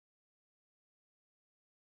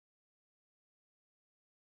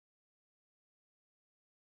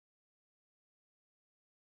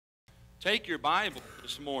Take your Bible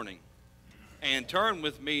this morning and turn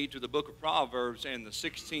with me to the book of Proverbs and the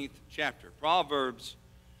 16th chapter. Proverbs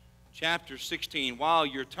chapter 16. While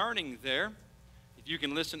you're turning there, if you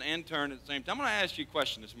can listen and turn at the same time, I'm going to ask you a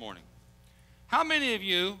question this morning. How many of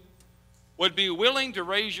you would be willing to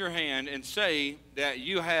raise your hand and say that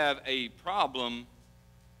you have a problem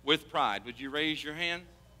with pride? Would you raise your hand?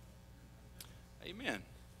 Amen.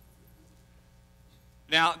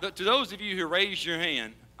 Now, to those of you who raised your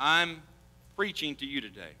hand, I'm preaching to you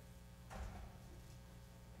today.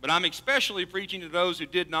 But I'm especially preaching to those who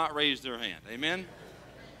did not raise their hand. Amen?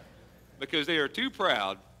 Because they are too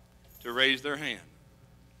proud to raise their hand.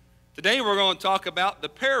 Today we're going to talk about the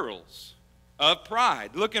perils of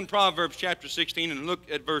pride. Look in Proverbs chapter 16 and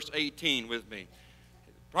look at verse 18 with me.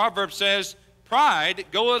 Proverbs says, "Pride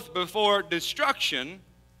goeth before destruction,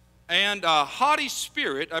 and a haughty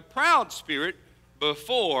spirit, a proud spirit,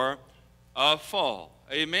 before a fall."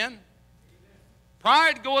 Amen?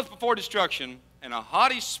 Pride goeth before destruction, and a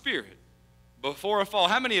haughty spirit before a fall.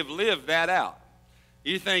 How many have lived that out?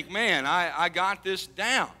 You think, man, I got this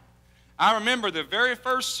down. I remember the very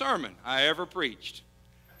first sermon I ever preached.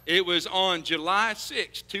 It was on July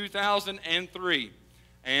 6, 2003.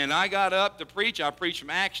 And I got up to preach. I preached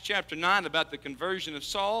from Acts chapter 9 about the conversion of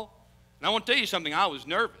Saul. And I want to tell you something, I was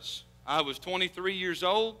nervous. I was 23 years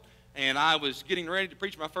old, and I was getting ready to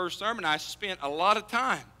preach my first sermon. I spent a lot of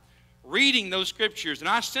time reading those scriptures, and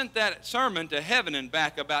I sent that sermon to heaven and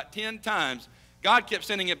back about 10 times. God kept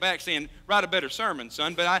sending it back saying, "Write a better sermon,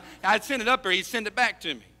 son." But I'd send it up there, he'd send it back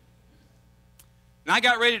to me. And I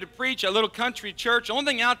got ready to preach a little country church. The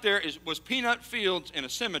only thing out there was peanut fields and a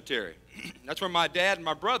cemetery. That's where my dad and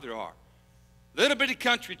my brother are. Little bitty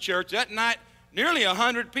country church. That night, nearly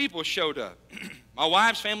 100 people showed up. My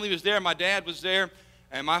wife's family was there, my dad was there,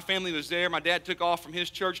 and my family was there. My dad took off from his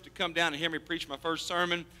church to come down and hear me preach my first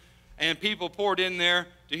sermon. And people poured in there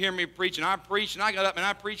to hear me preach. And I preached, and I got up, and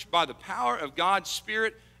I preached by the power of God's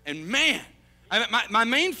Spirit. And man, my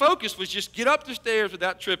main focus was just get up the stairs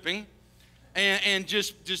without tripping and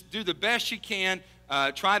just do the best you can.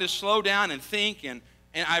 Try to slow down and think. And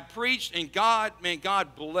I preached, and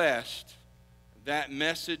God blessed that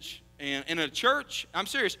message. And in a church, I'm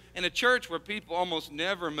serious, in a church where people almost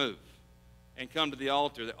never move and come to the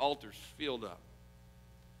altar's filled up.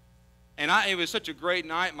 And it was such a great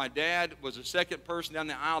night. My dad was the second person down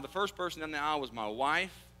the aisle. The first person down the aisle was my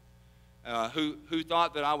wife, who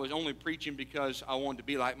thought that I was only preaching because I wanted to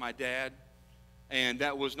be like my dad. And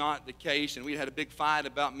that was not the case. And we had a big fight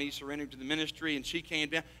about me surrendering to the ministry, and she came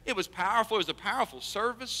down. It was powerful. It was a powerful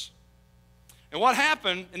service. And what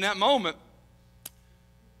happened in that moment,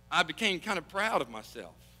 I became kind of proud of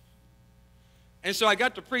myself. And so I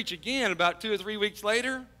got to preach again about 2 or 3 weeks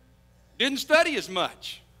later. Didn't study as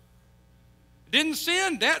much. Didn't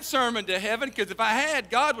send that sermon to heaven, because if I had,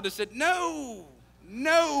 God would have said, no.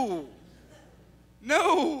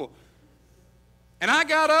 And I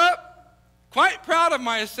got up quite proud of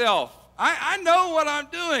myself. I know what I'm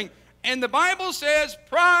doing. And the Bible says,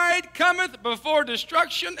 pride cometh before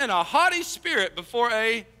destruction, and a haughty spirit before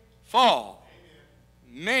a fall.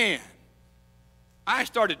 Man, I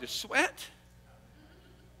started to sweat.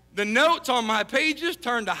 The notes on my pages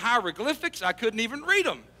turned to hieroglyphics. I couldn't even read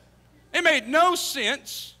them. It made no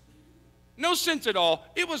sense. No sense at all.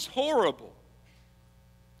 It was horrible.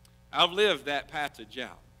 I've lived that passage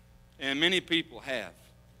out, and many people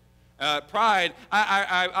have. Pride,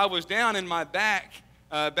 I was down in my back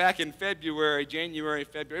in January,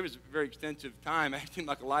 February. It was a very extensive time. It seemed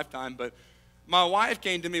like a lifetime, but my wife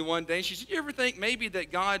came to me one day, and she said, "You ever think maybe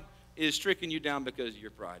that God is striking you down because of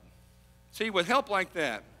your pride?" See, with help like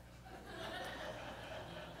that,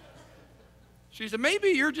 she said, maybe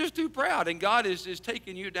you're just too proud, and God is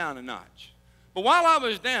taking you down a notch. But while I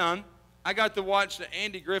was down, I got to watch the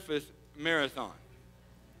Andy Griffith marathon.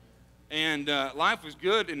 And life was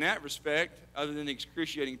good in that respect, other than the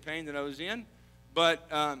excruciating pain that I was in. But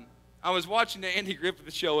I was watching the Andy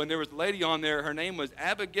Griffith show, and there was a lady on there. Her name was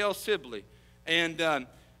Abigail Sibley. And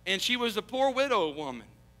she was a poor widow woman.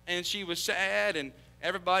 And she was sad, and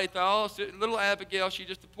everybody thought, oh, little Abigail, she's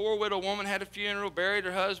just a poor widow woman, had a funeral, buried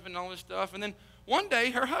her husband, and all this stuff. And then one day,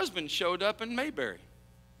 her husband showed up in Mayberry,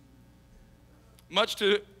 much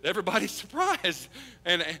to everybody's surprise.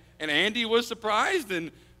 And Andy was surprised,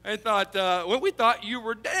 and thought, well, we thought you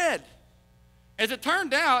were dead. As it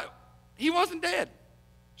turned out, he wasn't dead.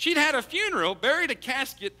 She'd had a funeral, buried a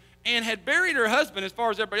casket, and had buried her husband as far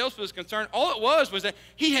as everybody else was concerned. All it was that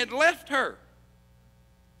he had left her.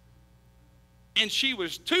 And she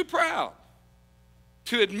was too proud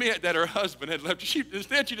to admit that her husband had left her.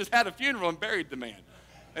 Instead, she just had a funeral and buried the man.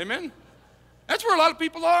 Amen? That's where a lot of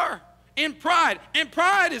people are. in pride. And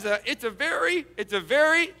pride is a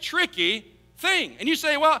very tricky thing. And you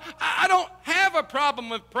say, well, I don't have a problem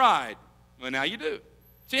with pride. Well, now you do.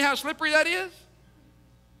 See how slippery that is?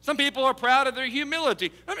 Some people are proud of their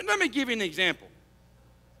humility. Let me give you an example.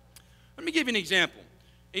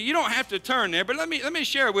 You don't have to turn there, but let me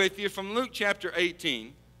share with you from Luke chapter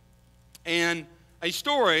 18 and a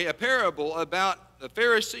story, a parable about the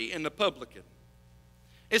Pharisee and the publican.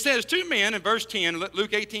 It says 2 men in verse 10,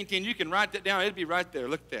 Luke 18:10. You can write that down. It'll be right there.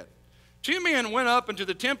 Look at that. 2 men went up into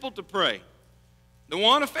the temple to pray. The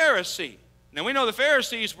one a Pharisee. Now we know the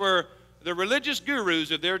Pharisees were the religious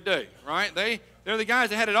gurus of their day, right? They're the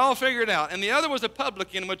guys that had it all figured out. And the other was a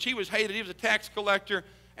publican, which he was hated. He was a tax collector,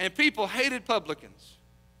 and people hated publicans.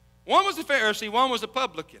 One was a Pharisee, one was a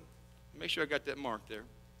publican. Make sure I got that marked there.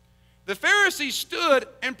 The Pharisee stood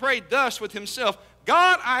and prayed thus with himself,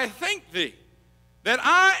 God, I thank thee that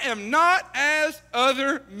I am not as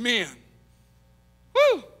other men.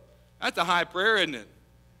 Whew! That's a high prayer, isn't it?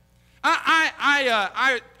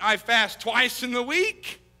 I fast twice in the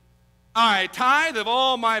week. I tithe of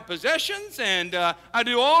all my possessions, and I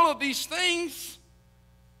do all of these things.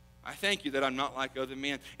 I thank you that I'm not like other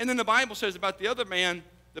men. And then the Bible says about the other man,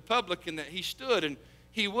 the publican, that he stood and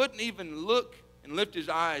he wouldn't even look and lift his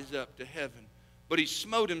eyes up to heaven, but he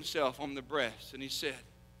smote himself on the breast and he said,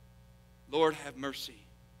 Lord, have mercy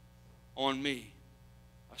on me,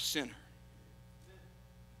 a sinner.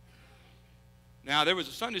 Now, there was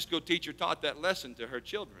a Sunday school teacher taught that lesson to her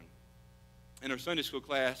children in her Sunday school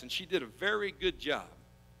class, and she did a very good job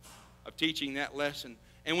of teaching that lesson.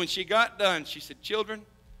 And when she got done, she said, children,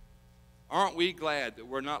 aren't we glad that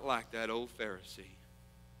we're not like that old Pharisee?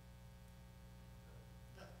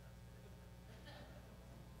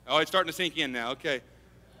 Oh, it's starting to sink in now. Okay.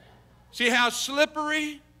 See how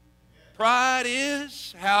slippery pride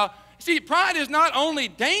is? See, pride is not only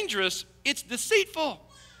dangerous, it's deceitful.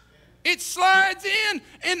 It slides in,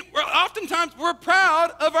 and oftentimes we're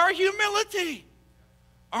proud of our humility.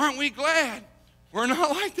 Aren't we glad we're not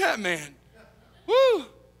like that man? Woo!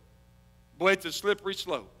 Boy, it's a slippery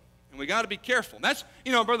slope, and we got to be careful. That's,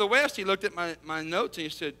 Brother West, he looked at my notes, and he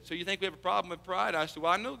said, so you think we have a problem with pride? I said,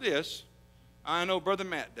 well, I know this. I know Brother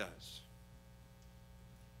Matt does.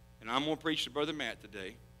 And I'm going to preach to Brother Matt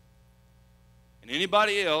today. And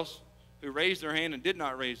anybody else who raised their hand and did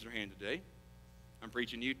not raise their hand today, I'm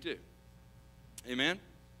preaching to you too. Amen?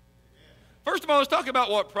 First of all, let's talk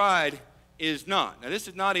about what pride is not. Now, this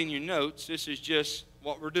is not in your notes. This is just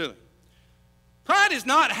what we're doing. Pride is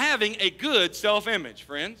not having a good self-image,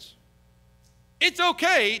 friends. It's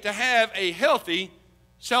okay to have a healthy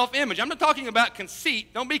self-image. I'm not talking about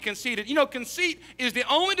conceit. Don't be conceited. Conceit is the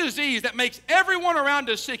only disease that makes everyone around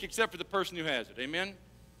us sick except for the person who has it. Amen?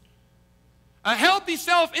 A healthy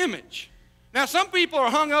self-image. Now, some people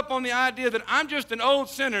are hung up on the idea that I'm just an old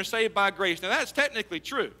sinner saved by grace. Now, that's technically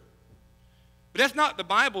true. But that's not the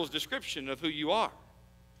Bible's description of who you are.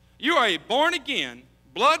 You are a born-again,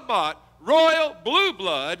 blood-bought, royal blue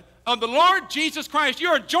blood of the Lord Jesus Christ. You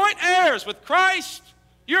are joint heirs with Christ.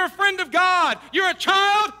 You're a friend of God. You're a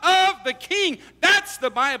child of the King. That's the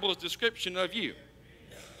Bible's description of you.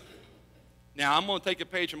 Now, I'm going to take a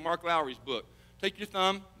page from Mark Lowry's book. Take your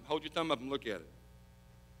thumb, hold your thumb up and look at it.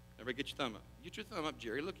 Everybody get your thumb up. Get your thumb up,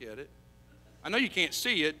 Jerry. Look at it. I know you can't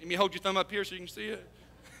see it. Let me hold your thumb up here so you can see it.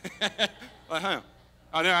 Oh, now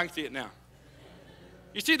I can see it now.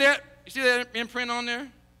 You see that? You see that imprint on there?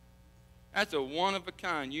 That's a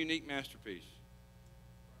one-of-a-kind, unique masterpiece.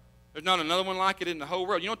 There's not another one like it in the whole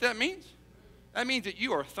world. You know what that means? That means that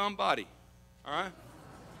you are a thumb body. All right?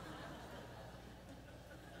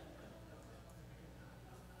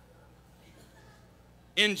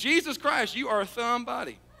 In Jesus Christ, you are a thumb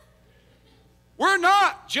body. We're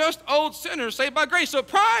not just old sinners saved by grace. So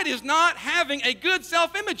pride is not having a good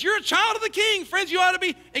self-image. You're a child of the King. Friends, you ought to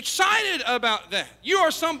be excited about that. You are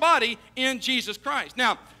somebody in Jesus Christ.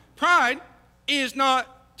 Now, pride is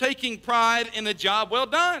not taking pride in a job well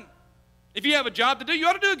done. If you have a job to do, you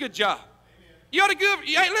ought to do a good job. Amen. You ought to give,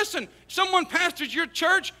 hey, listen, someone pastors your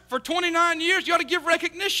church for 29 years, you ought to give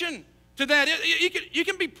recognition to that. You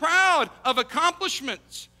can be proud of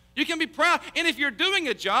accomplishments. You can be proud. And if you're doing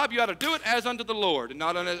a job, you ought to do it as unto the Lord and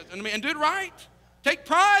not unto me. And do it right. Take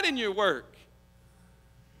pride in your work.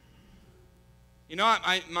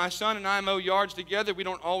 My son and I mow yards together. We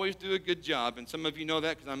don't always do a good job. And some of you know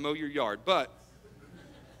that because I mow your yard. But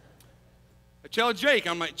I tell Jake,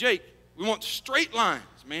 I'm like, Jake, we want straight lines,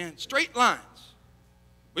 man. Straight lines.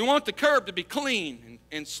 We want the curb to be clean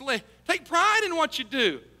and slick. Take pride in what you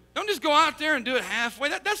do. Don't just go out there and do it halfway.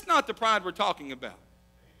 That's not the pride we're talking about.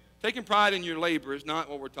 Taking pride in your labor is not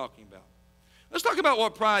what we're talking about. Let's talk about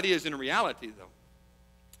what pride is in reality, though,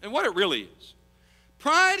 and what it really is.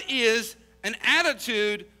 Pride is an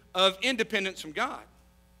attitude of independence from God.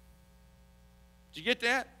 Did you get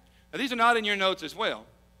that? Now, these are not in your notes as well.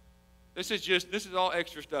 This is all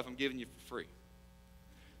extra stuff I'm giving you for free.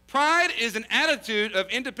 Pride is an attitude of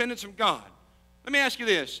independence from God. Let me ask you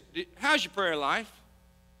this. How's your prayer life?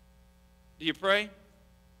 Do you pray?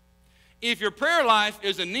 If your prayer life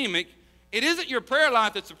is anemic, it isn't your prayer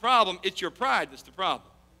life that's the problem, it's your pride that's the problem.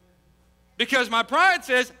 Because my pride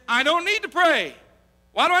says, I don't need to pray.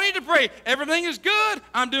 Why do I need to pray? Everything is good.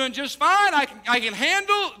 I'm doing just fine. I can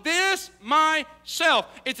handle this myself.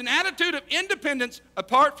 It's an attitude of independence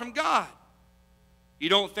apart from God. You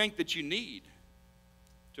don't think that you need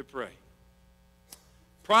to pray.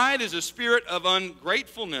 Pride is a spirit of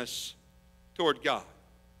ungratefulness toward God.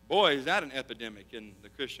 Boy, is that an epidemic in the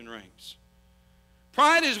Christian ranks.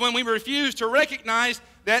 Pride is when we refuse to recognize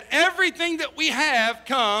that everything that we have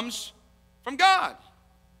comes from God.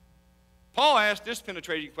 Paul asked this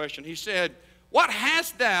penetrating question. He said, what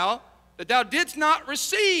hast thou that thou didst not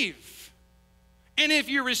receive? And if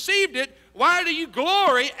you received it, why do you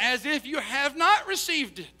glory as if you have not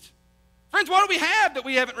received it? Friends, what do we have that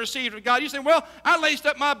we haven't received from God? You say, well, I laced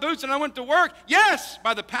up my boots and I went to work. Yes,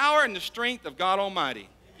 by the power and the strength of God Almighty,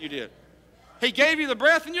 you did. He gave you the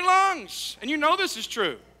breath in your lungs, and you know this is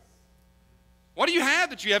true. What do you have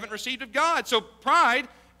that you haven't received of God? So pride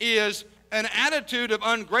is an attitude of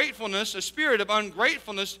ungratefulness, a spirit of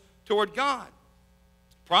ungratefulness toward God.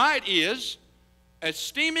 Pride is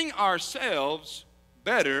esteeming ourselves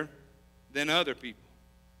better than other people.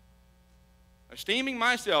 Esteeming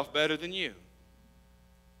myself better than you.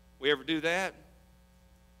 We ever do that?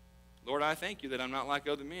 Lord, I thank you that I'm not like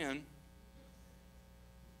other men.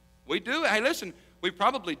 We do it. Hey, listen, we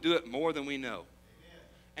probably do it more than we know.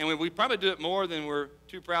 And we probably do it more than we're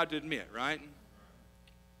too proud to admit, right?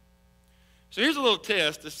 So here's a little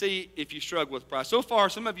test to see if you struggle with pride. So far,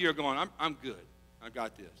 some of you are going, I'm good. I've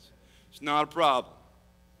got this. It's not a problem.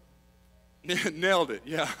 Nailed it.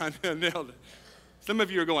 Yeah, I nailed it. Some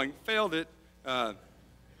of you are going, failed it.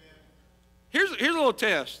 Here's a little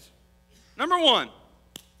test. Number one,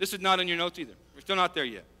 this is not in your notes either. We're still not there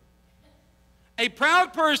yet. A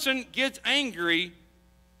proud person gets angry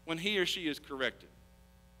when he or she is corrected.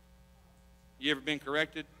 You ever been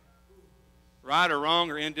corrected? Right or wrong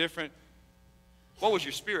or indifferent? What was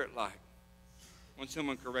your spirit like when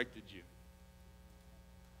someone corrected you?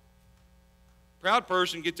 Proud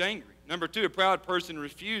person gets angry. Number two, a proud person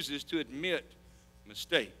refuses to admit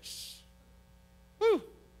mistakes. Whew,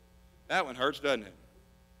 that one hurts, doesn't it?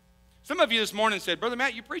 Some of you this morning said, Brother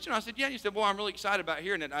Matt, you preaching? I said, yeah. You said, well, I'm really excited about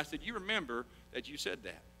hearing it. I said, you remember that you said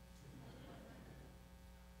that.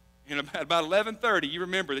 And about 11:30, you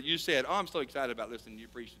remember that you said, oh, I'm so excited about listening to you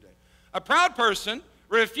preach today. A proud person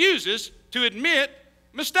refuses to admit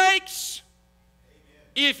mistakes.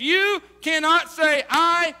 Amen. If you cannot say,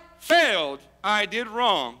 I failed, I did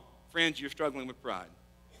wrong, friends, you're struggling with pride.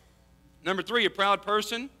 Number three, a proud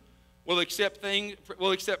person will accept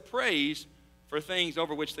praise for things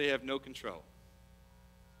over which they have no control.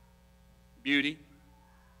 Beauty,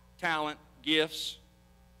 talent, gifts.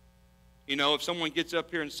 You know, if someone gets up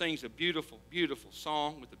here and sings a beautiful, beautiful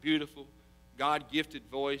song with a beautiful, God-gifted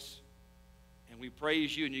voice, and we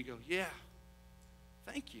praise you, and you go, yeah,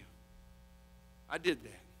 thank you. I did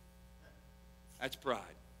that. That's pride.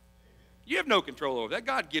 You have no control over that.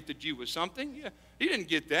 God gifted you with something. Yeah, He didn't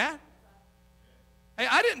get that. Hey,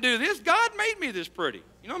 I didn't do this. God made me this pretty.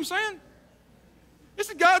 You know what I'm saying? This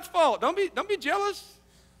is God's fault. Don't be jealous.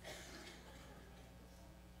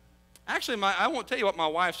 Actually, I won't tell you what my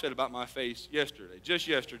wife said about my face yesterday, just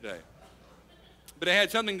yesterday. But it had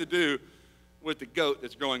something to do with the goat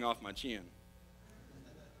that's growing off my chin.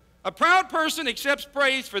 A proud person accepts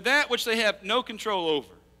praise for that which they have no control over.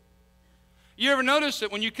 You ever notice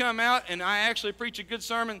that when you come out and I actually preach a good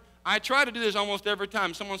sermon, I try to do this almost every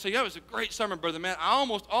time. Someone say, yeah, it was a great sermon, Brother Matt. I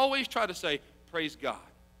almost always try to say, praise God.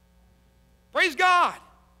 Praise God.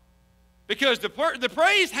 Because the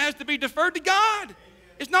praise has to be deferred to God.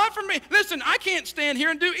 It's not for me. Listen, I can't stand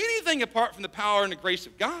here and do anything apart from the power and the grace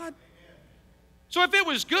of God. So if it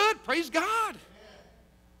was good, praise God.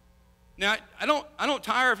 Now, I don't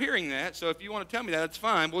tire of hearing that, so if you want to tell me that, that's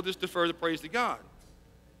fine. We'll just defer the praise to God.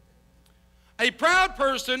 A proud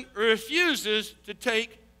person refuses to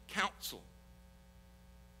take counsel.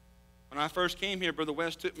 When I first came here, Brother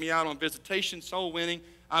West took me out on visitation, soul winning.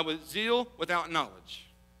 I was zeal without knowledge.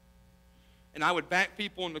 And I would back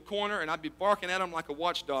people in the corner, and I'd be barking at them like a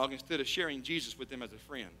watchdog instead of sharing Jesus with them as a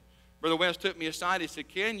friend. Brother West took me aside. He said,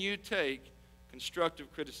 can you take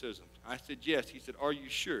constructive criticism? I said, yes. He said, are you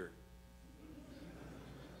sure?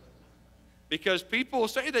 Because people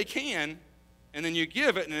say they can, and then you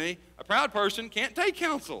give it, and a proud person can't take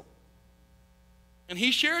counsel. And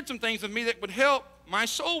he shared some things with me that would help my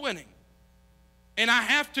soul winning. And I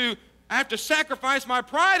have to sacrifice my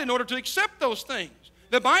pride in order to accept those things.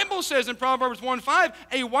 The Bible says in Proverbs 1:5,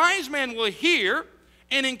 a wise man will hear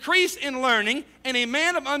and increase in learning, and a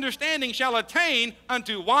man of understanding shall attain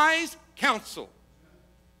unto wise counsel.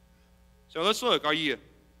 So let's look. Are you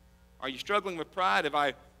struggling with pride? Have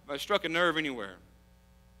I struck a nerve anywhere?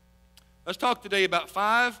 Let's talk today about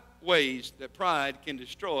 5 ways that pride can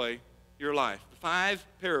destroy your life. The 5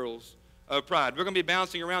 perils of pride. We're going to be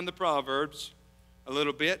bouncing around the Proverbs a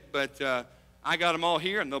little bit, but I got them all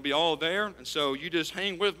here, and they'll be all there. And so you just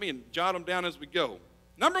hang with me and jot them down as we go.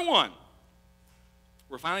 Number 1.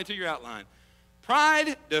 We're finally to your outline.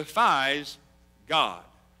 Pride defies God.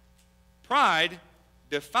 Pride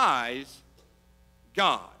defies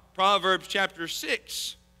God. Proverbs chapter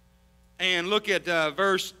 6. And look at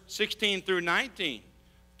verse 16 through 19.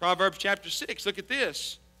 Proverbs chapter 6. Look at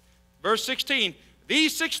this. Verse 16.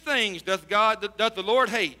 These 6 things doth the Lord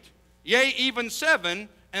hate, yea, even 7,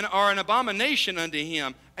 and are an abomination unto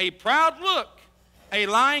him. A proud look, a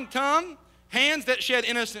lying tongue, hands that shed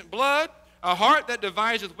innocent blood, a heart that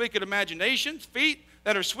deviseth wicked imaginations, feet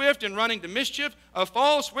that are swift in running to mischief, a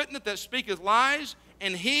false witness that speaketh lies,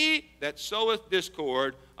 and he that soweth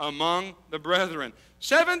discord among the brethren.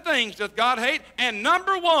 7 things doth God hate, and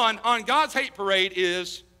number 1 on God's hate parade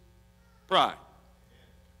is pride.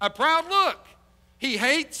 A proud look. He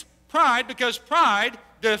hates pride because pride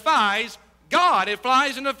defies God. It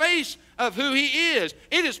flies in the face of who he is.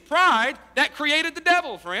 It is pride that created the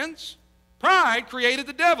devil, friends. Pride created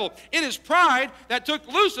the devil. It is pride that took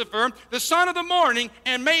Lucifer, the son of the morning,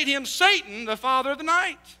 and made him Satan, the father of the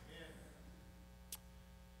night.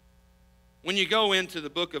 When you go into the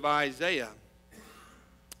book of Isaiah,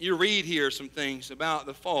 you read here some things about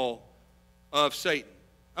the fall of Satan.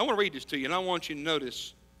 I want to read this to you, and I want you to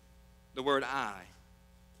notice the word I.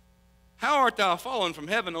 How art thou fallen from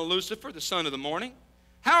heaven, O Lucifer, the son of the morning?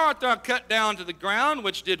 How art thou cut down to the ground,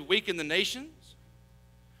 which did weaken the nations?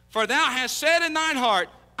 For thou hast said in thine heart,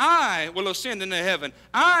 I will ascend into heaven.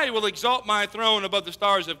 I will exalt my throne above the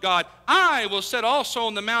stars of God. I will sit also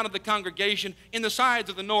on the mount of the congregation in the sides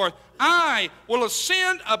of the north. I will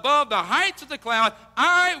ascend above the heights of the cloud.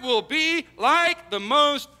 I will be like the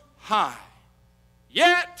Most High.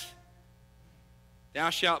 Yet thou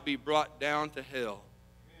shalt be brought down to hell,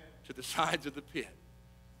 to the sides of the pit.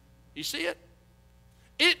 You see it?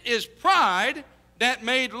 It is pride that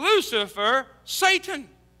made Lucifer Satan.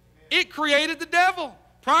 It created the devil.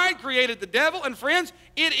 Pride created the devil, and friends,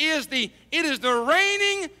 it is the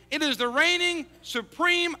reigning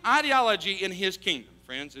supreme ideology in his kingdom.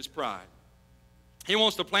 Friends, is pride. He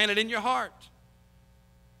wants to plant it in your heart.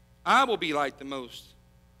 I will be like the Most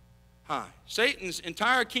High. Satan's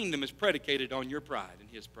entire kingdom is predicated on your pride and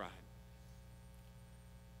his pride.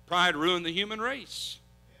 Pride ruined the human race.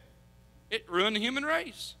 It ruined the human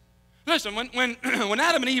race. Listen, when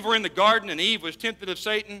Adam and Eve were in the garden and Eve was tempted of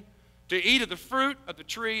Satan to eat of the fruit of the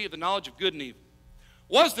tree of the knowledge of good and evil,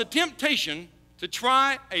 was the temptation to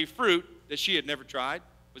try a fruit that she had never tried?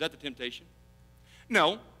 Was that the temptation?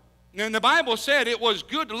 No. And the Bible said it was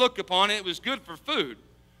good to look upon, it was good for food.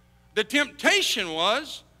 The temptation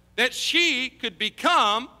was that she could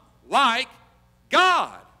become like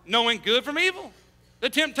God, knowing good from evil. The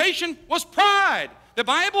temptation was pride. The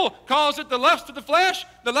Bible calls it the lust of the flesh,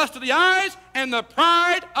 the lust of the eyes, and the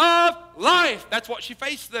pride of life. That's what she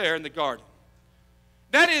faced there in the garden.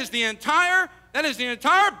 That is the entire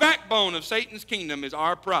backbone of Satan's kingdom, is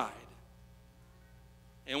our pride.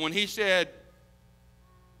 And when he said,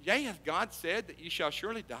 yea, hath God said that ye shall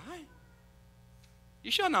surely die?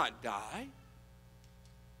 You shall not die.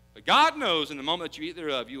 But God knows in the moment that you eat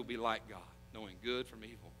thereof, you will be like God, knowing good from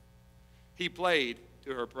evil. He played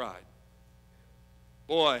to her pride.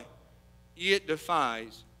 Boy, it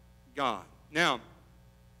defies God. Now,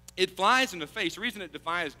 it flies in the face. The reason it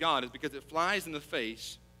defies God is because it flies in the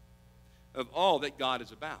face of all that God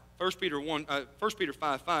is about. 1 Peter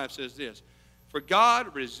 5:5 says this, for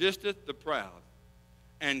God resisteth the proud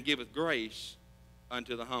and giveth grace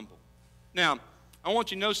unto the humble. Now, I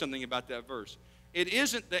want you to know something about that verse. It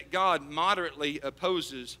isn't that God moderately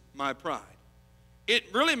opposes my pride.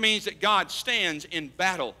 It really means that God stands in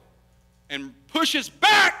battle and pushes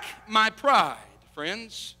back my pride,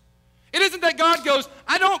 friends. It isn't that God goes,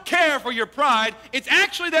 I don't care for your pride. It's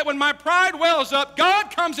actually that when my pride wells up,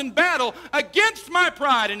 God comes in battle against my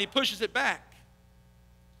pride and he pushes it back.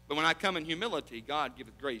 But when I come in humility, God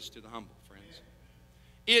giveth grace to the humble, friends.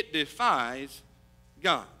 It defies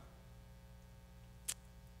God.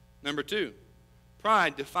 Number 2,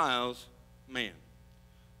 pride defiles man.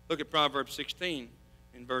 Look at Proverbs 16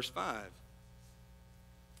 in verse 5. It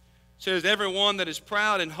says, everyone that is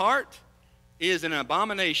proud in heart is an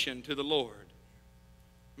abomination to the Lord.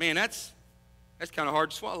 Man, that's kind of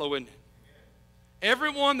hard to swallow, isn't it?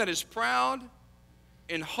 Everyone that is proud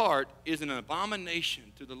in heart is an abomination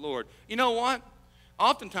to the Lord. You know what?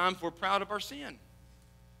 Oftentimes we're proud of our sin.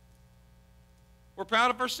 We're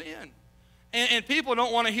proud of our sin. And people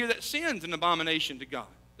don't want to hear that sin's an abomination to God.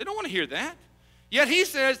 They don't want to hear that. Yet he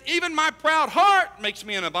says, even my proud heart makes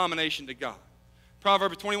me an abomination to God.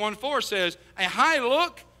 Proverbs 21:4 says, a high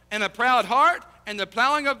look and a proud heart and the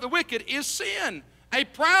plowing of the wicked is sin. A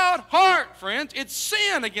proud heart, friends, it's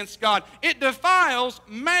sin against God. It defiles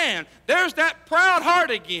man. There's that proud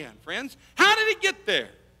heart again, friends. How did it get there?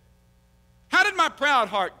 How did my proud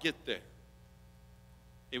heart get there?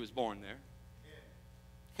 It was born there.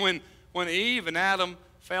 When Eve and Adam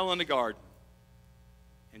fell in the garden,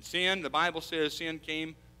 and sin, the Bible says sin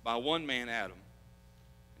came by one man, Adam.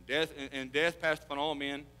 And death passed upon all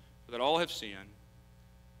men, for that all have sinned.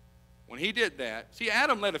 When he did that, see,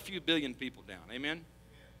 Adam let a few billion people down, amen?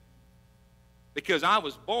 Because I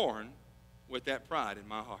was born with that pride in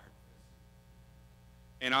my heart.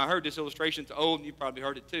 And I heard this illustration, it's old, and you probably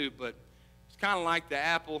heard it too, but it's kind of like the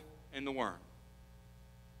apple and the worm.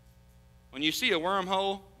 When you see a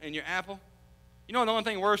wormhole in your apple, you know the only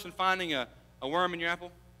thing worse than finding a worm in your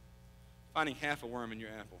apple? Finding half a worm in your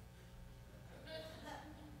apple.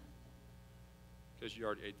 Because you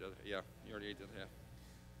already ate the other, you already ate the other half.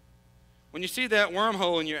 When you see that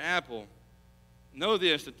wormhole in your apple, know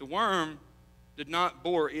this, that the worm did not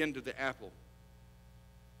bore into the apple.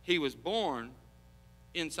 He was born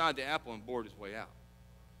inside the apple and bored his way out.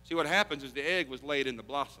 See, what happens is the egg was laid in the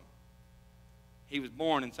blossom. He was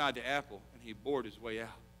born inside the apple and he bored his way out.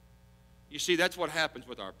 You see, that's what happens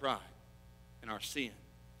with our pride and our sin.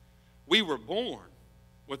 We were born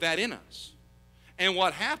with that in us. And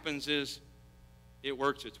what happens is it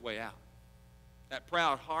works its way out. That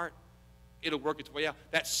proud heart, it'll work its way out.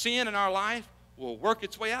 That sin in our life will work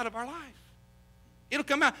its way out of our life. It'll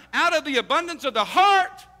come out. Out of the abundance of the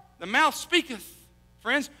heart, the mouth speaketh.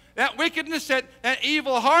 Friends, that wickedness, that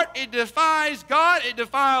evil heart, it defies God, it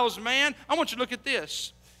defiles man. I want you to look at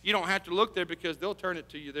this. You don't have to look there because they'll turn it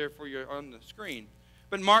to you there for you on the screen.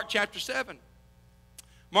 But Mark chapter 7.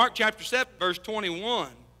 Mark chapter 7, verse 21.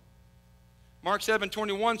 Mark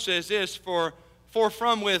 7:21 says this, For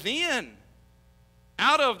from within,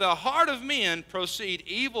 out of the heart of men proceed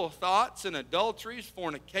evil thoughts and adulteries,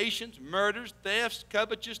 fornications, murders, thefts,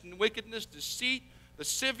 covetousness, wickedness, deceit,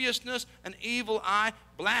 lasciviousness, an evil eye,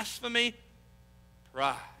 blasphemy,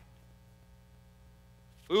 pride,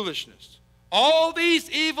 foolishness. All these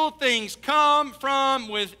evil things come from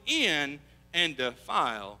within and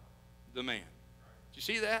defile the man. Do you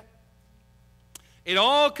see that? It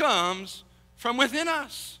all comes from within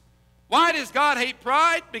us. Why does God hate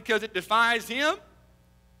pride? Because it defies him.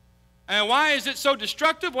 And why is it so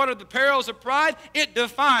destructive? What are the perils of pride? It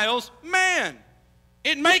defiles man.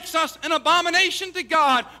 It makes us an abomination to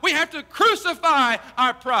God. We have to crucify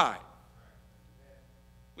our pride.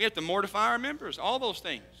 We have to mortify our members, all those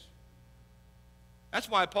things. That's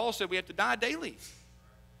why Paul said we have to die daily.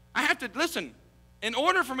 I have to, listen, in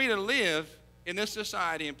order for me to live in this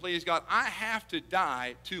society and please God, I have to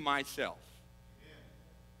die to myself.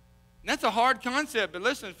 And that's a hard concept, but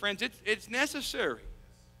listen, friends, it's necessary.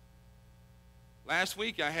 Last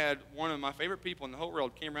week, I had one of my favorite people in the whole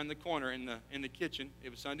world came around the corner in the kitchen. It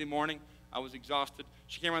was Sunday morning. I was exhausted.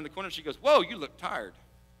 She came around the corner. She goes, "Whoa, you look tired."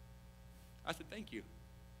 I said, "Thank you."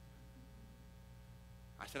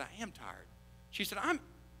 I said, "I am tired." She said, I'm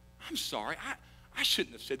sorry. I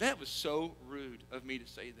shouldn't have said that. It was so rude of me to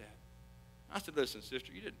say that. I said, "Listen,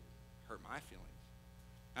 sister, you didn't hurt my feelings."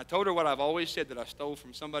 I told her what I've always said that I stole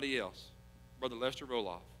from somebody else, Brother Lester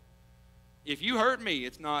Roloff. If you hurt me,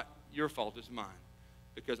 it's not your fault, it's mine.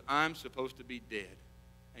 Because I'm supposed to be dead,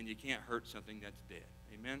 and you can't hurt something that's dead.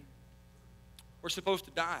 Amen? We're supposed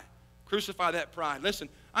to die. Crucify that pride. Listen,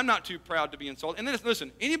 I'm not too proud to be insulted. And then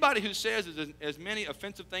listen, anybody who says as many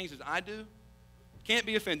offensive things as I do can't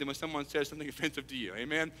be offended when someone says something offensive to you.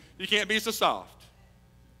 Amen? You can't be so soft.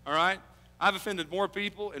 All right? I've offended more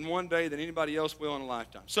people in one day than anybody else will in a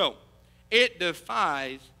lifetime. So, it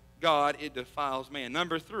defies God. It defiles man.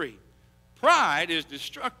 Number 3, pride is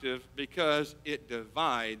destructive because it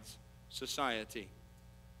divides society.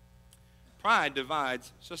 Pride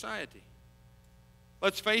divides society.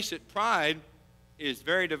 Let's face it, pride is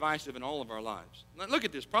very divisive in all of our lives. Look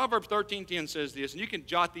at this. Proverbs 13:10 says this, and you can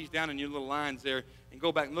jot these down in your little lines there and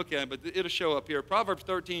go back and look at them, but it'll show up here. Proverbs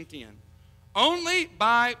 13:10. Only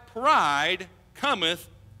by pride cometh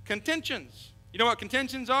contentions. You know what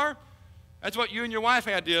contentions are? That's what you and your wife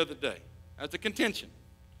had the other day. That's a contention.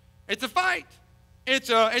 It's a fight. It's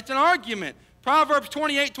an argument. Proverbs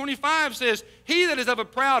 28:25 says, he that is of a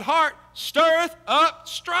proud heart stirreth up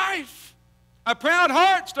strife. A proud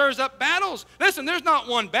heart stirs up battles. Listen, there's not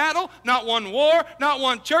one battle, not one war, not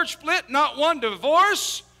one church split, not one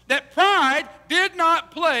divorce that pride did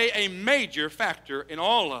not play a major factor in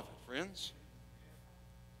all of it, friends.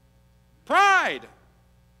 Pride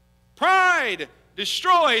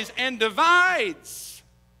destroys and divides.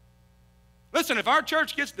 Listen, if our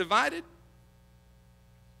church gets divided,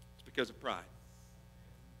 it's because of pride.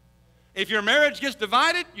 If your marriage gets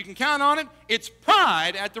divided, you can count on it, it's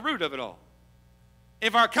pride at the root of it all.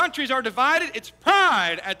 If our countries are divided, it's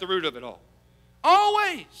pride at the root of it all.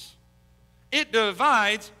 Always. It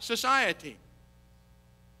divides society.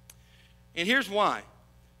 And here's why.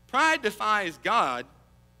 Pride defies God,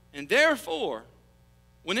 and therefore,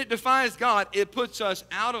 when it defies God, it puts us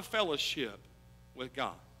out of fellowship with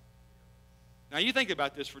God. Now you think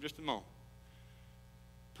about this for just a moment.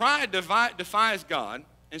 Pride defies God,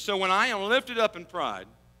 and so when I am lifted up in pride,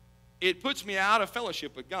 it puts me out of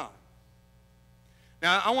fellowship with God.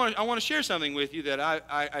 Now I want to share something with you that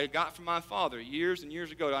I got from my father years and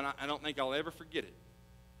years ago, and I don't think I'll ever forget it.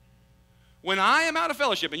 When I am out of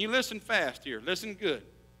fellowship, and you listen fast here, listen good.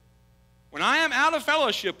 When I am out of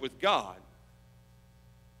fellowship with God,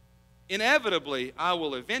 inevitably, I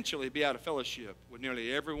will eventually be out of fellowship with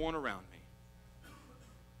nearly everyone around me.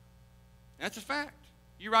 That's a fact.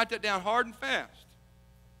 You write that down hard and fast.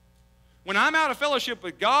 When I'm out of fellowship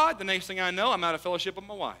with God, the next thing I know, I'm out of fellowship with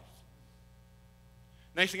my wife.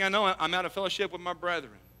 Next thing I know, I'm out of fellowship with my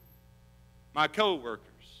brethren, my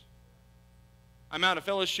co-workers. I'm out of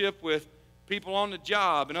fellowship with people on the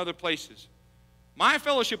job and other places. My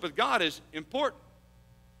fellowship with God is important.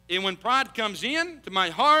 And when pride comes in to my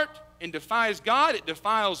heart and defies God, it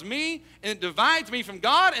defiles me, and it divides me from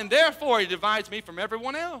God, and therefore it divides me from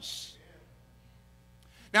everyone else.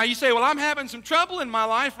 Now you say, well, I'm having some trouble in my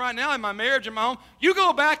life right now, in my marriage, in my home. You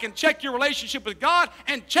go back and check your relationship with God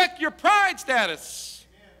and check your pride status.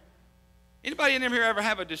 Anybody in here ever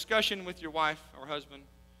have a discussion with your wife or husband?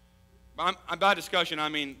 By discussion, I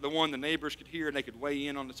mean the one the neighbors could hear and they could weigh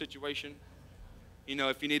in on the situation. You know,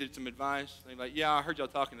 if you needed some advice, they'd be like, yeah, I heard y'all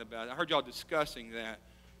talking about it. I heard y'all discussing that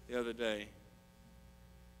the other day.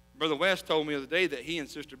 Brother West told me the other day that he and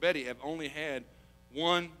Sister Betty have only had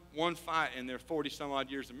one fight in their 40-some-odd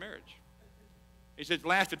years of marriage. He said it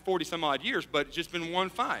lasted 40-some-odd years, but it's just been one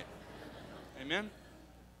fight. Amen?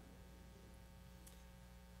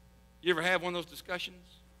 You ever have one of those discussions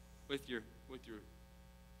with your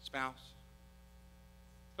spouse?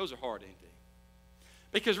 Those are hard, ain't they?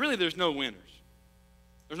 Because really there's no winners.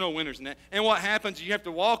 There's no winners in that. And what happens is you have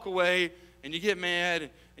to walk away and you get mad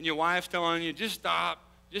and your wife's telling you, just stop,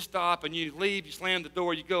 and you leave, you slam the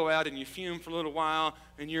door, you go out and you fume for a little while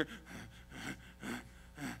and you're...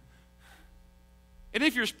 And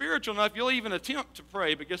if you're spiritual enough, you'll even attempt to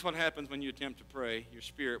pray, but guess what happens when you attempt to pray? Your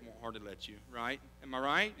spirit won't hardly let you, right? Am I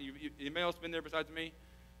right? Anybody else been there besides me?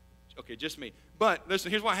 Okay, just me. But listen,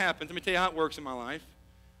 here's what happens. Let me tell you how it works in my life.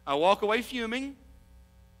 I walk away fuming,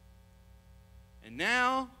 and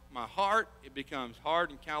now my heart, it becomes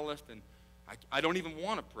hard and calloused, and I don't even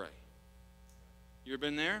want to pray. You ever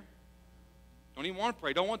been there? Don't even want to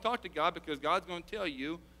pray. Don't want to talk to God because God's going to tell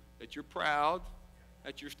you that you're proud,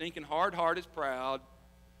 that your stinking hard heart is proud.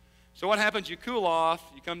 So what happens? You cool off.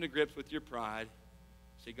 You come to grips with your pride.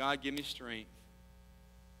 Say, God, give me strength.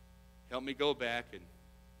 Help me go back and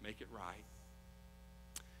make it right.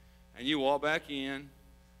 And you walk back in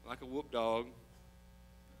like a whoop dog.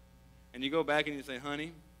 And you go back and you say,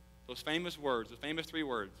 honey, those famous words, the famous 3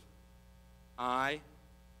 words, I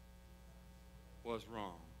was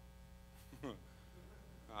wrong.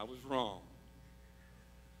 I was wrong.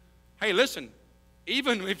 Hey, listen,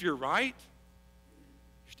 even if you're right,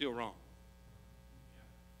 you're still wrong.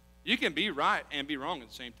 You can be right and be wrong at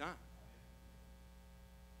the same time.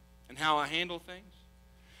 And how I handle things.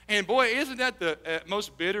 And boy, isn't that the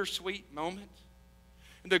most bittersweet moment?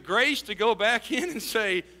 And the grace to go back in and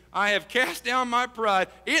say, I have cast down my pride.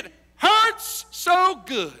 It hurts so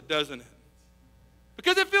good, doesn't it?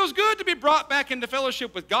 Because it feels good to be brought back into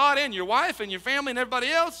fellowship with God and your wife and your family and everybody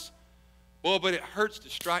else. Boy, but it hurts to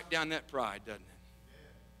strike down that pride, doesn't it?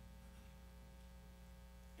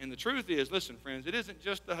 And the truth is, listen, friends, it isn't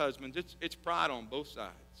just the husbands. It's pride on both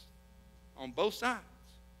sides. On both sides.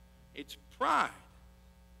 It's pride.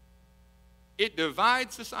 It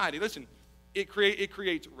divides society. Listen, it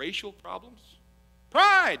creates racial problems.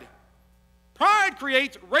 Pride Pride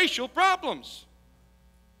creates racial problems.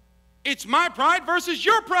 It's my pride versus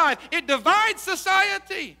your pride. It divides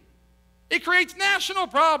society. It creates national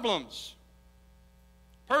problems,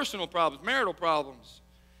 personal problems, marital problems.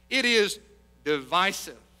 It is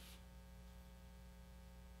divisive.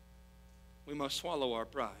 We must swallow our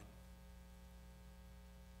pride.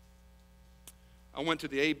 I went to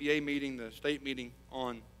the ABA meeting, the state meeting,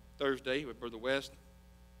 on Thursday with Brother West.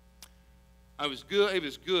 It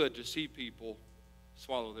was good to see people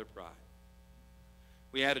swallow their pride.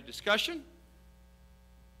 We had a discussion,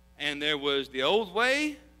 and there was the old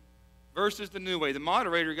way versus the new way. The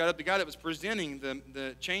moderator got up, the guy that was presenting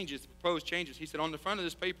the changes, the proposed changes, he said, on the front of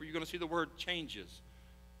this paper, you're going to see the word changes.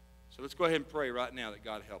 So let's go ahead and pray right now that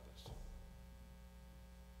God help us.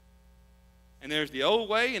 And there's the old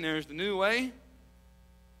way, and there's the new way.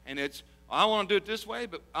 And it's, I want to do it this way,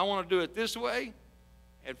 but I want to do it this way.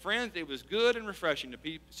 And friends, it was good and refreshing to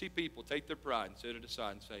see people take their pride and set it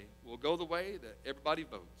aside and say, we'll go the way that everybody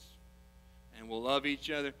votes. And we'll love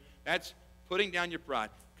each other. That's putting down your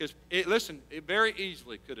pride. Because, listen, it very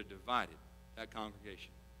easily could have divided that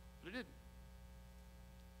congregation. But it didn't.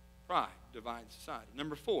 Pride divides society.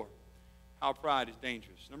 Number 4, how pride is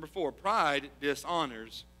dangerous. Number 4, pride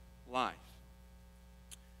dishonors life.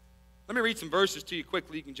 Let me read some verses to you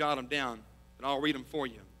quickly. You can jot them down, but I'll read them for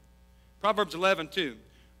you. Proverbs 11:2.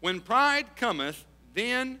 When pride cometh,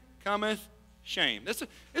 then cometh shame. This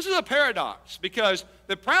is a paradox, because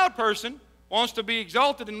the proud person wants to be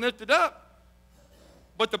exalted and lifted up.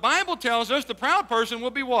 But the Bible tells us the proud person will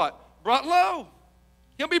be what? Brought low.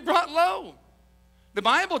 He'll be brought low. The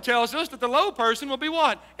Bible tells us that the low person will be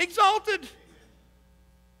what? Exalted.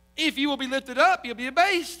 If you will be lifted up, you'll be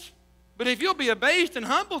abased. But if you'll be abased and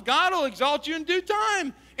humbled, God will exalt you in due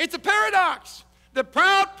time. It's a paradox. The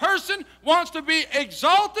proud person wants to be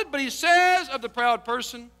exalted, but he says of the proud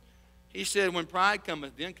person, he said, when pride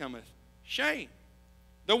cometh, then cometh shame.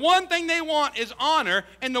 The one thing they want is honor,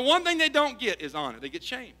 and the one thing they don't get is honor. They get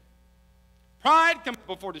shame. Pride cometh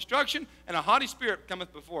before destruction, and a haughty spirit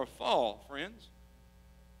cometh before a fall, friends.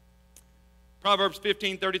 Proverbs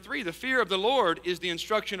 15:33, the fear of the Lord is the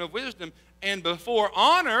instruction of wisdom, and before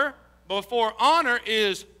honor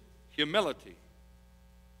is humility.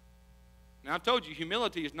 Now, I've told you,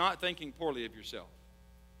 humility is not thinking poorly of yourself.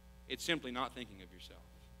 It's simply not thinking of yourself.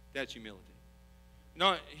 That's humility.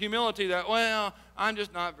 No, humility that, well, I'm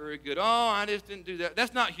just not very good. Oh, I just didn't do that.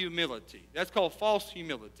 That's not humility. That's called false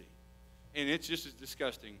humility. And it's just as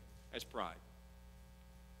disgusting as pride.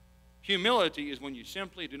 Humility is when you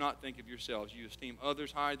simply do not think of yourselves. You esteem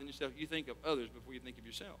others higher than yourself. You think of others before you think of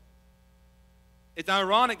yourself. It's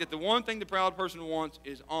ironic that the one thing the proud person wants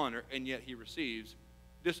is honor, and yet he receives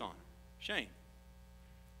dishonor, shame.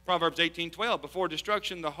 Proverbs 18:12, before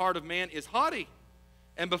destruction the heart of man is haughty,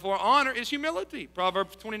 and before honor is humility.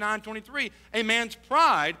 Proverbs 29:23, a man's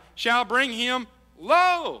pride shall bring him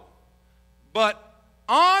low, but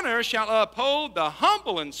honor shall uphold the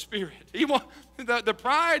humble in spirit.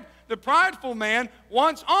 The prideful man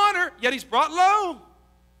wants honor, yet he's brought low.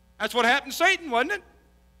 That's what happened to Satan, wasn't it?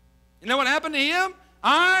 You know what happened to him?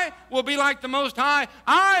 I will be like the Most High.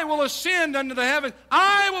 I will ascend unto the heavens.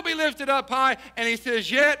 I will be lifted up high. And he says,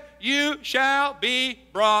 yet you shall be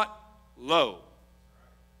brought low.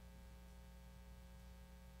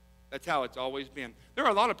 That's how it's always been. There are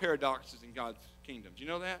a lot of paradoxes in God's kingdom. Do you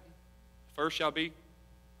know that? First shall be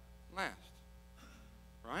last.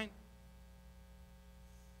 Right?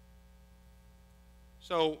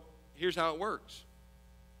 So here's how it works.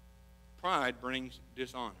 Pride brings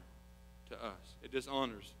dishonor to us. It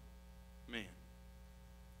dishonors man.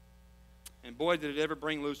 And boy, did it ever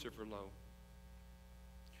bring Lucifer low.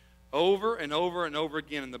 Over and over and over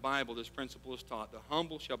again in the Bible, this principle is taught. The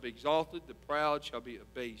humble shall be exalted, the proud shall be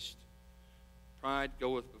abased. Pride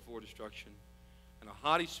goeth before destruction, and a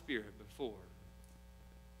haughty spirit before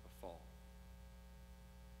a fall.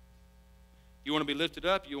 You want to be lifted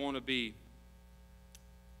up? You want to be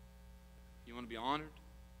honored?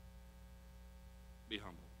 Be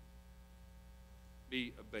humble.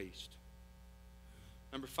 Be abased.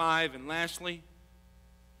 Number 5, and lastly,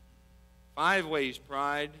 5 ways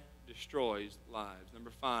pride destroys lives.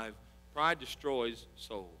 Number 5, pride destroys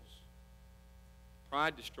souls.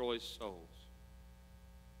 Pride destroys souls.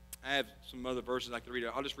 I have some other verses I could read.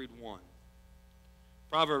 I'll just read one.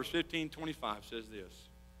 Proverbs 15:25 says this.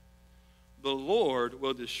 The Lord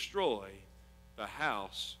will destroy the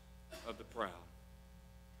house of the proud.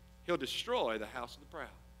 He'll destroy the house of the proud.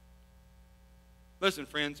 Listen,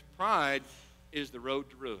 friends, pride is the road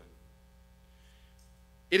to ruin.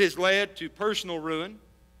 It has led to personal ruin.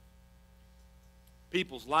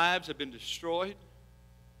 People's lives have been destroyed.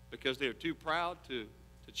 because they are too proud to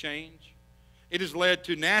change. It has led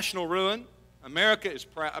to national ruin. America is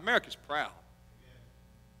proud. America's proud.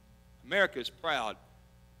 America is proud.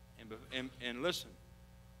 And listen,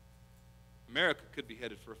 America could be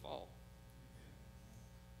headed for a fall.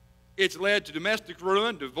 It's led to domestic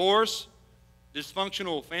ruin, divorce,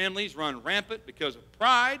 dysfunctional families run rampant because of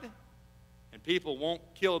pride, and people won't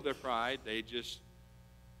kill their pride, they just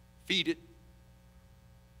feed it.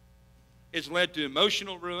 It's led to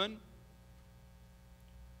emotional ruin.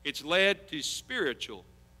 It's led to spiritual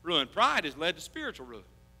ruin. Pride has led to spiritual ruin.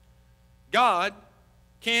 God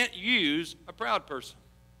can't use a proud person.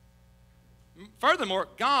 Furthermore,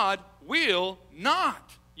 God will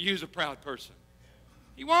not use a proud person.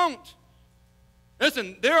 He won't.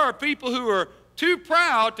 Listen, there are people who are too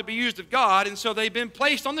proud to be used of God, and so they've been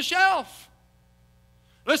placed on the shelf.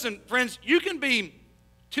 Listen, friends, you can be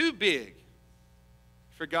too big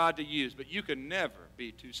for God to use, but you can never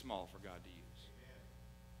be too small for God to use.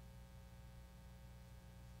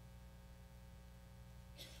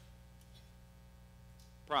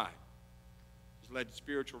 Pride has led to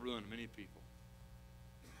spiritual ruin of many people.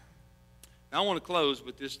 Now I want to close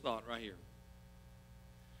with this thought right here.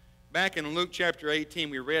 Back in Luke chapter 18,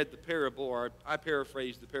 we read the parable, or I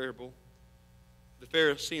paraphrased the parable, the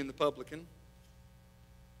Pharisee and the publican.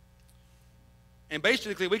 And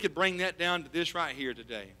basically, we could bring that down to this right here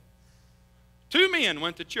today. Two men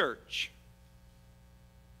went to church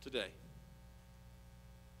today.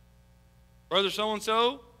 Brother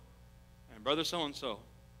so-and-so and brother so-and-so.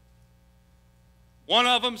 One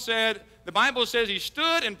of them said, the Bible says he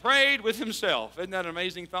stood and prayed with himself. Isn't that an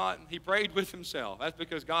amazing thought? He prayed with himself. That's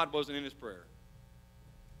because God wasn't in his prayer.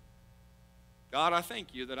 God, I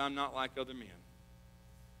thank you that I'm not like other men.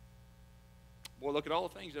 Boy, look at all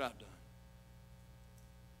the things that I've done.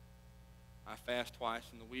 I fast twice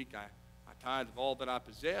in the week. I tithe of all that I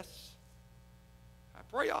possess. I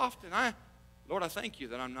pray often. Lord, I thank you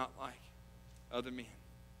that I'm not like other men.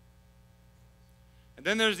 And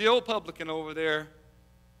then there's the old publican over there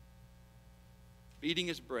beating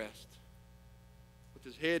his breast with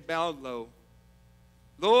his head bowed low.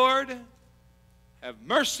 Lord, have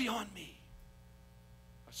mercy on me,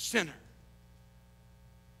 a sinner.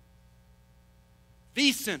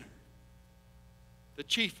 The sinner, the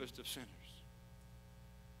chiefest of sinners.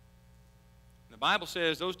 The Bible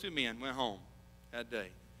says those two men went home that day.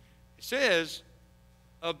 It says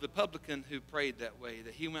of the publican who prayed that way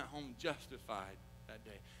that he went home justified that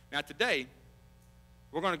day. Now today,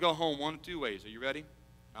 we're going to go home one of two ways. Are you ready?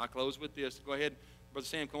 I'll close with this. Go ahead. Brother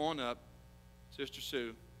Sam, come on up. Sister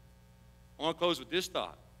Sue. I want to close with this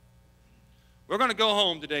thought. We're going to go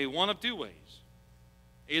home today one of two ways.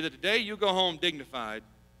 Either today you go home dignified,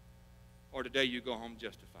 or today you go home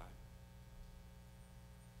justified.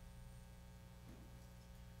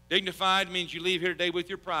 Dignified means you leave here today with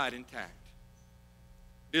your pride intact.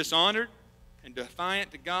 Dishonored and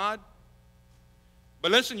defiant to God.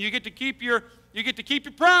 But listen, you get to keep your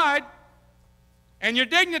pride and your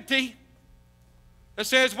dignity that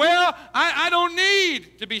says, well, I don't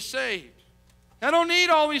need to be saved. I don't need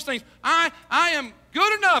all these things. I am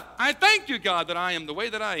good enough. I thank you, God, that I am the way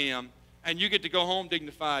that I am. And you get to go home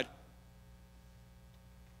dignified.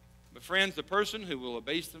 But friends, the person who will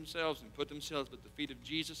abase themselves and put themselves at the feet of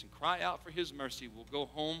Jesus and cry out for his mercy will go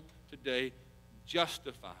home today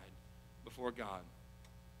justified before God.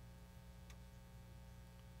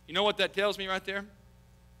 You know what that tells me right there?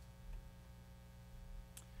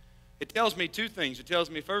 It tells me two things. It tells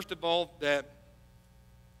me, first of all, that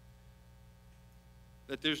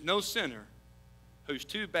there's no sinner who's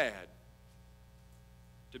too bad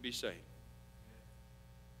to be saved.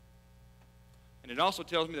 And it also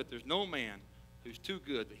tells me that there's no man who's too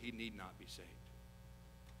good that he need not be saved.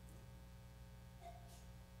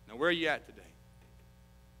 Now, where are you at today?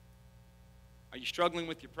 Are you struggling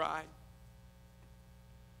with your pride?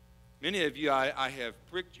 Many of you, I have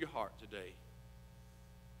pricked your heart today.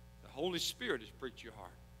 The Holy Spirit has pricked your heart.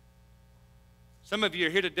 Some of you are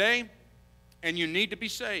here today, and you need to be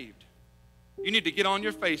saved. You need to get on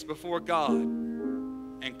your face before God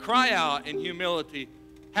and cry out in humility,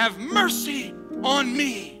 have mercy on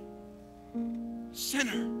me,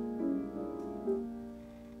 sinner.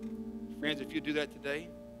 Friends, if you do that today,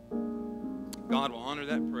 God will honor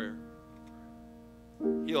that prayer.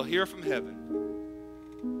 He'll hear from heaven.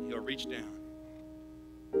 He'll reach down.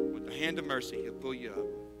 With the hand of mercy, he'll pull you up.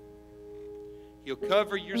 He'll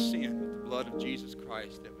cover your sin with the blood of Jesus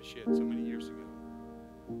Christ that was shed so many years ago.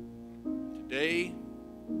 Today,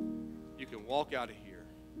 you can walk out of here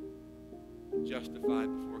justified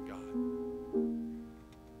before God.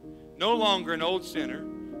 No longer an old sinner,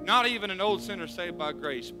 Not even an old sinner saved by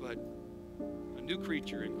grace, but a new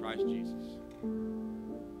creature in Christ Jesus.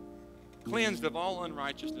 Cleansed of all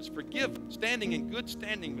unrighteousness, forgiven, standing in good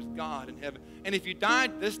standing with God in heaven. And if you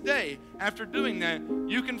died this day after doing that,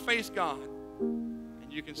 you can face God.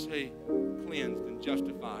 And you can say, cleansed and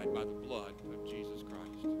justified by the blood of Jesus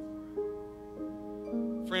Christ.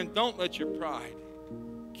 Friend, don't let your pride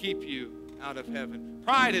keep you out of heaven.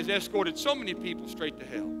 Pride has escorted so many people straight to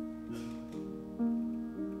hell.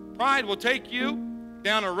 Pride will take you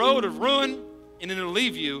down a road of ruin, and it'll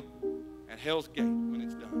leave you at hell's gate when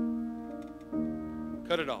it's done.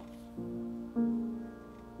 Cut it off.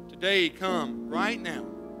 Today, come right now,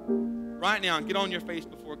 and get on your face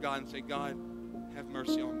before God and say, God, have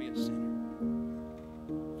mercy on me, a sinner.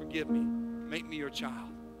 Forgive me. Make me your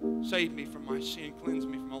child. Save me from my sin. Cleanse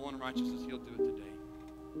me from all unrighteousness. He'll do it today.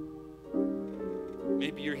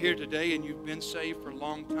 Maybe you're here today and you've been saved for a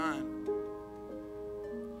long time.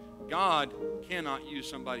 God cannot use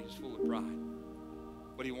somebody who's full of pride,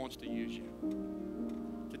 but He wants to use you.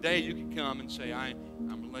 Today you can come and say,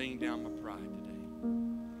 I'm laying down my pride today.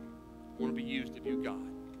 I want to be used of you, God.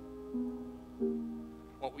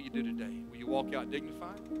 What will you do today? Will you walk out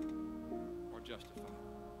dignified or justified?